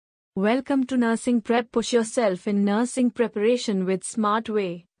Welcome to Nursing Prep. Push yourself in nursing preparation with smart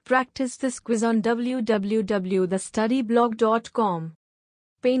way. Practice this quiz on www.thestudyblog.com.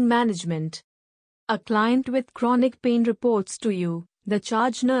 Pain management. A client with chronic pain reports to you, the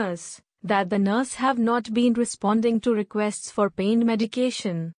charge nurse, that the nurse have not been responding to requests for pain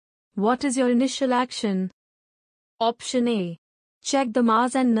medication. What is your initial action? Option A. Check the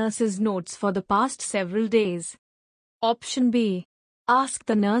MAs and nurse's notes for the past several days. Option B. Ask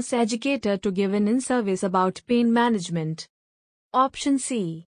the nurse educator to give an in-service about pain management. Option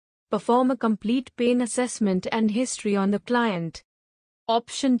C. Perform a complete pain assessment and history on the client.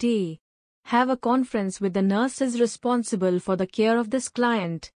 Option D. Have a conference with the nurses responsible for the care of this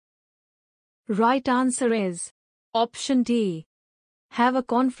client. Right answer is Option D. Have a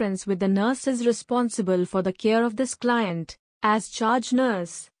conference with the nurses responsible for the care of this client. As charge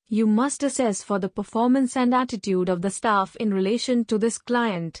nurse, you must assess for the performance and attitude of the staff in relation to this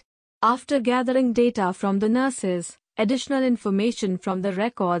client. After gathering data from the nurses, additional information from the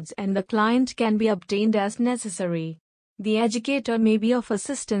records and the client can be obtained as necessary. The educator may be of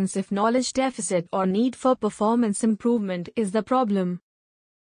assistance if knowledge deficit or need for performance improvement is the problem.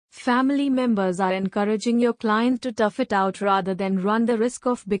 Family members are encouraging your client to tough it out rather than run the risk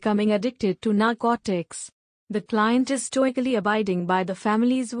of becoming addicted to narcotics. The client is stoically abiding by the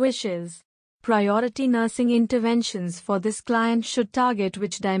family's wishes. Priority nursing interventions for this client should target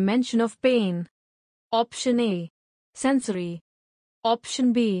which dimension of pain? Option A. Sensory.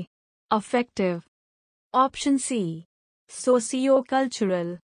 Option B. Affective. Option C.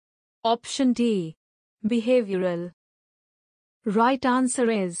 Socio-cultural. Option D. Behavioral. Right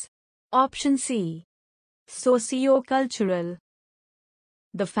answer is Option C. Socio-cultural.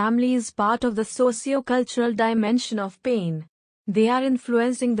 The family is part of the socio-cultural dimension of pain. They are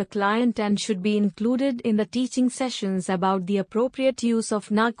influencing the client and should be included in the teaching sessions about the appropriate use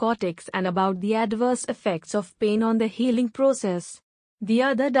of narcotics and about the adverse effects of pain on the healing process. The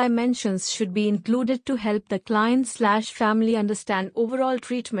other dimensions should be included to help the client/family understand overall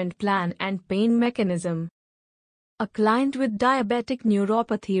treatment plan and pain mechanism. A client with diabetic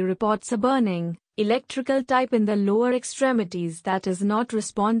neuropathy reports a burning, electrical type in the lower extremities that is not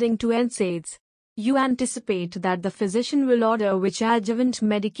responding to NSAIDs. You anticipate that the physician will order which adjuvant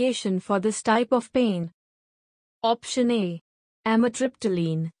medication for this type of pain? Option A.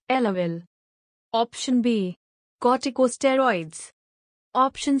 Amitriptyline, Elavil. Option B. Corticosteroids.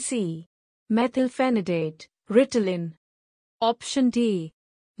 Option C. Methylphenidate, Ritalin. Option D.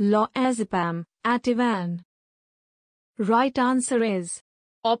 Lorazepam, Ativan. Right answer is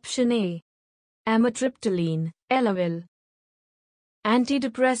Option A. Amitriptyline, Elavil.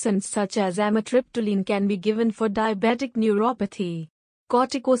 Antidepressants such as amitriptyline can be given for diabetic neuropathy.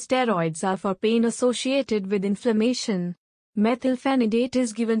 Corticosteroids are for pain associated with inflammation. Methylphenidate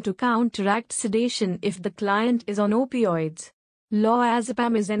is given to counteract sedation if the client is on opioids.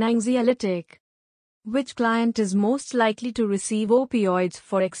 Lorazepam is an anxiolytic. Which client is most likely to receive opioids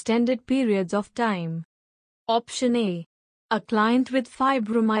for extended periods of time? Option A. A client with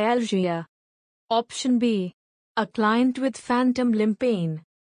fibromyalgia. Option B. A client with phantom limb pain.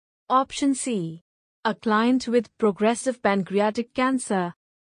 Option C. A client with progressive pancreatic cancer.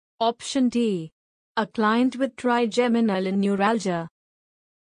 Option D. A client with trigeminal neuralgia.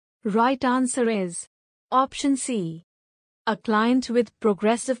 Right answer is Option C. A client with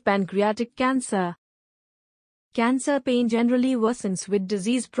progressive pancreatic cancer. Cancer pain generally worsens with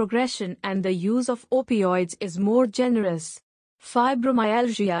disease progression and the use of opioids is more generous.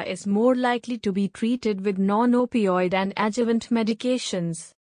 Fibromyalgia is more likely to be treated with non-opioid and adjuvant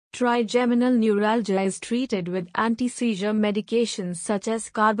medications. Trigeminal neuralgia is treated with anti-seizure medications such as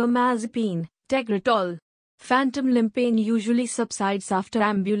carbamazepine, Tegretol. Phantom limb pain usually subsides after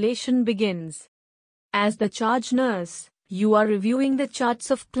ambulation begins. As the charge nurse, you are reviewing the charts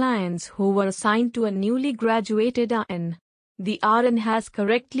of clients who were assigned to a newly graduated RN. The RN has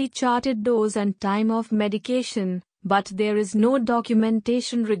correctly charted dose and time of medication, but there is no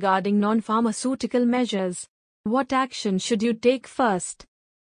documentation regarding non-pharmaceutical measures. What action should you take first?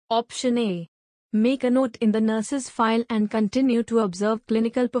 Option A. Make a note in the nurse's file and continue to observe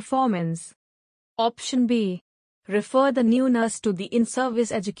clinical performance. Option B. Refer the new nurse to the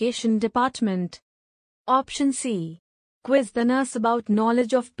in-service education department. Option C. Quiz the nurse about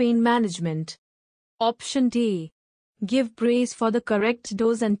knowledge of pain management. Option D. Give praise for the correct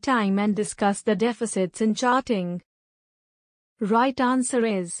dose and time and discuss the deficits in charting. Right answer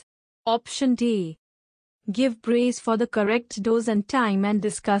is Option D. Give praise for the correct dose and time and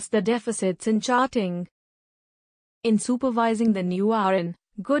discuss the deficits in charting. In supervising the new RN,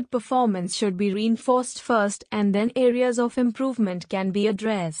 Good performance should be reinforced first and then areas of improvement can be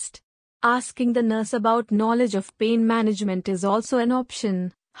addressed. Asking the nurse about knowledge of pain management is also an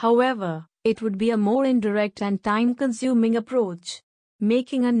option, however, it would be a more indirect and time-consuming approach.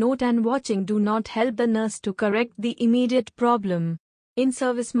 Making a note and watching do not help the nurse to correct the immediate problem.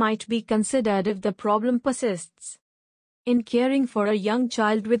 In-service might be considered if the problem persists. In caring for a young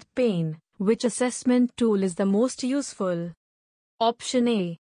child with pain, which assessment tool is the most useful? Option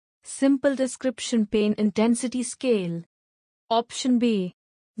A. Simple Description Pain Intensity Scale. Option B.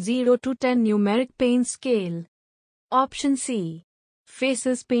 0 to 10 Numeric Pain Scale. Option C.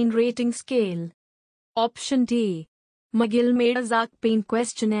 Faces Pain Rating Scale. Option D. McGill-Medazak Pain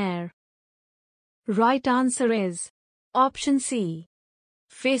Questionnaire. Right answer is Option C.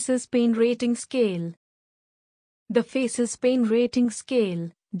 Faces Pain Rating Scale. The Faces Pain Rating Scale,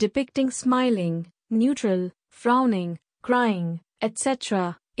 depicting smiling, neutral, frowning, crying,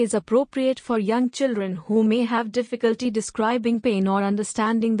 etc., is appropriate for young children who may have difficulty describing pain or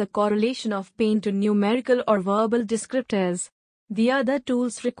understanding the correlation of pain to numerical or verbal descriptors. The other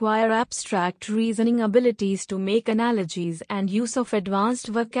tools require abstract reasoning abilities to make analogies and use of advanced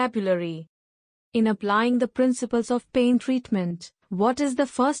vocabulary. In applying the principles of pain treatment, what is the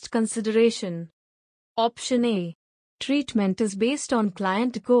first consideration? Option A. Treatment is based on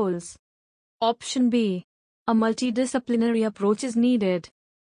client goals. Option B. A multidisciplinary approach is needed.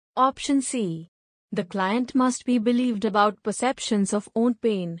 Option C. The client must be believed about perceptions of own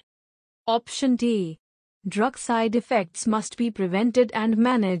pain. Option D. Drug side effects must be prevented and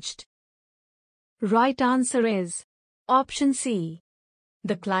managed. Right answer is Option C.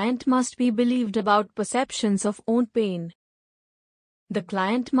 The client must be believed about perceptions of own pain. The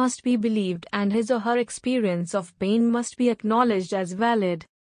client must be believed and his or her experience of pain must be acknowledged as valid.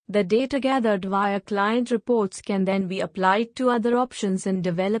 The data gathered via client reports can then be applied to other options in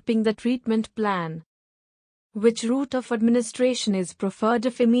developing the treatment plan. Which route of administration is preferred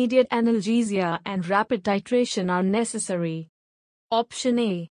if immediate analgesia and rapid titration are necessary? Option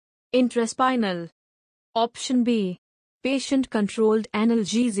A. Intraspinal. Option B. Patient-controlled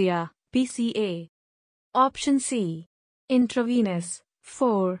analgesia, PCA. Option C. Intravenous,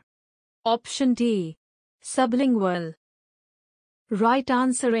 4. Option D. Sublingual. Right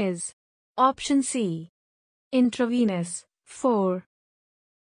answer is Option C. Intravenous, 4.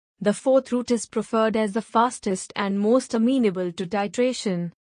 The fourth route is preferred as the fastest and most amenable to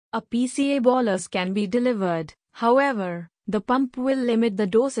titration. A PCA bolus can be delivered, however, the pump will limit the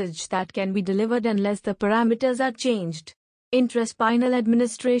dosage that can be delivered unless the parameters are changed. Intraspinal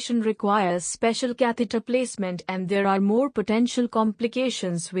administration requires special catheter placement and there are more potential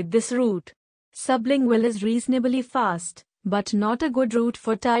complications with this route. Sublingual is reasonably fast, but not a good route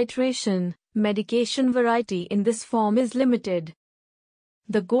for titration. Medication variety in this form is limited.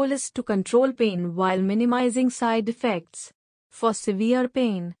 The goal is to control pain while minimizing side effects. For severe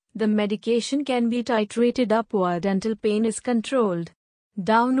pain, the medication can be titrated upward until pain is controlled.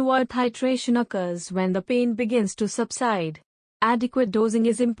 Downward titration occurs when the pain begins to subside. Adequate dosing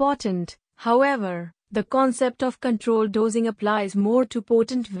is important, however, the concept of controlled dosing applies more to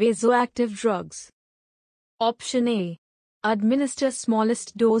potent vasoactive drugs. Option A. Administer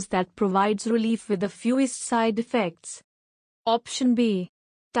smallest dose that provides relief with the fewest side effects. Option B.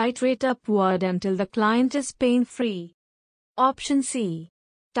 Titrate upward until the client is pain-free. Option C.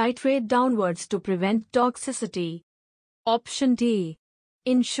 Titrate downwards to prevent toxicity. Option D.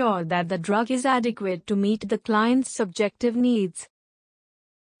 Ensure that the drug is adequate to meet the client's subjective needs.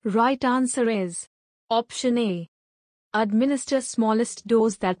 Right answer is Option A. Administer smallest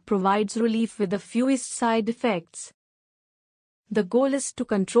dose that provides relief with the fewest side effects. The goal is to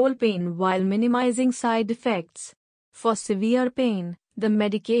control pain while minimizing side effects. For severe pain, the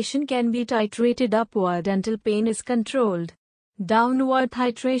medication can be titrated upward until pain is controlled. Downward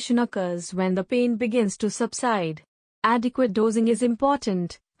titration occurs when the pain begins to subside. Adequate dosing is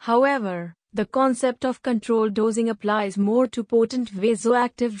important, however, the concept of controlled dosing applies more to potent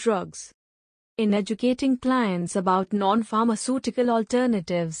vasoactive drugs. In educating clients about non-pharmaceutical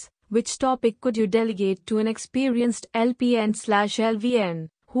alternatives, which topic could you delegate to an experienced LPN/LVN,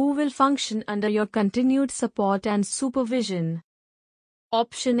 who will function under your continued support and supervision?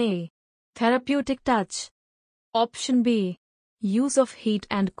 Option A. Therapeutic touch. Option B. Use of heat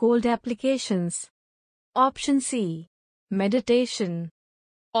and cold applications. Option C. Meditation.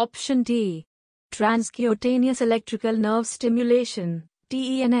 Option D. Transcutaneous electrical nerve stimulation,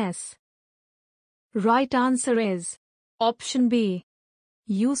 TENS. Right answer is Option B.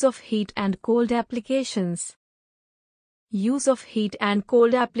 Use of heat and cold applications. Use of heat and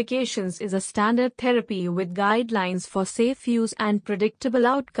cold applications is a standard therapy with guidelines for safe use and predictable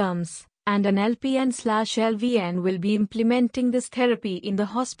outcomes, and an LPN/LVN will be implementing this therapy in the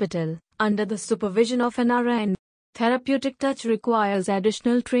hospital, under the supervision of an RN. Therapeutic touch requires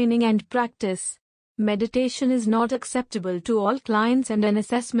additional training and practice. Meditation is not acceptable to all clients and an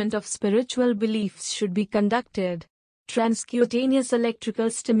assessment of spiritual beliefs should be conducted. Transcutaneous electrical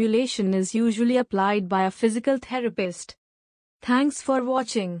stimulation is usually applied by a physical therapist. Thanks for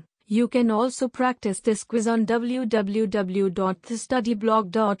watching. You can also practice this quiz on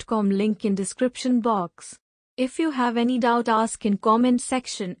www.thestudyblog.com, link in description box. If you have any doubt, ask in comment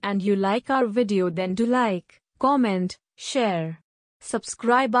section, and you like our video, then do like, comment, share.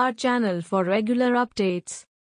 Subscribe our channel for regular updates.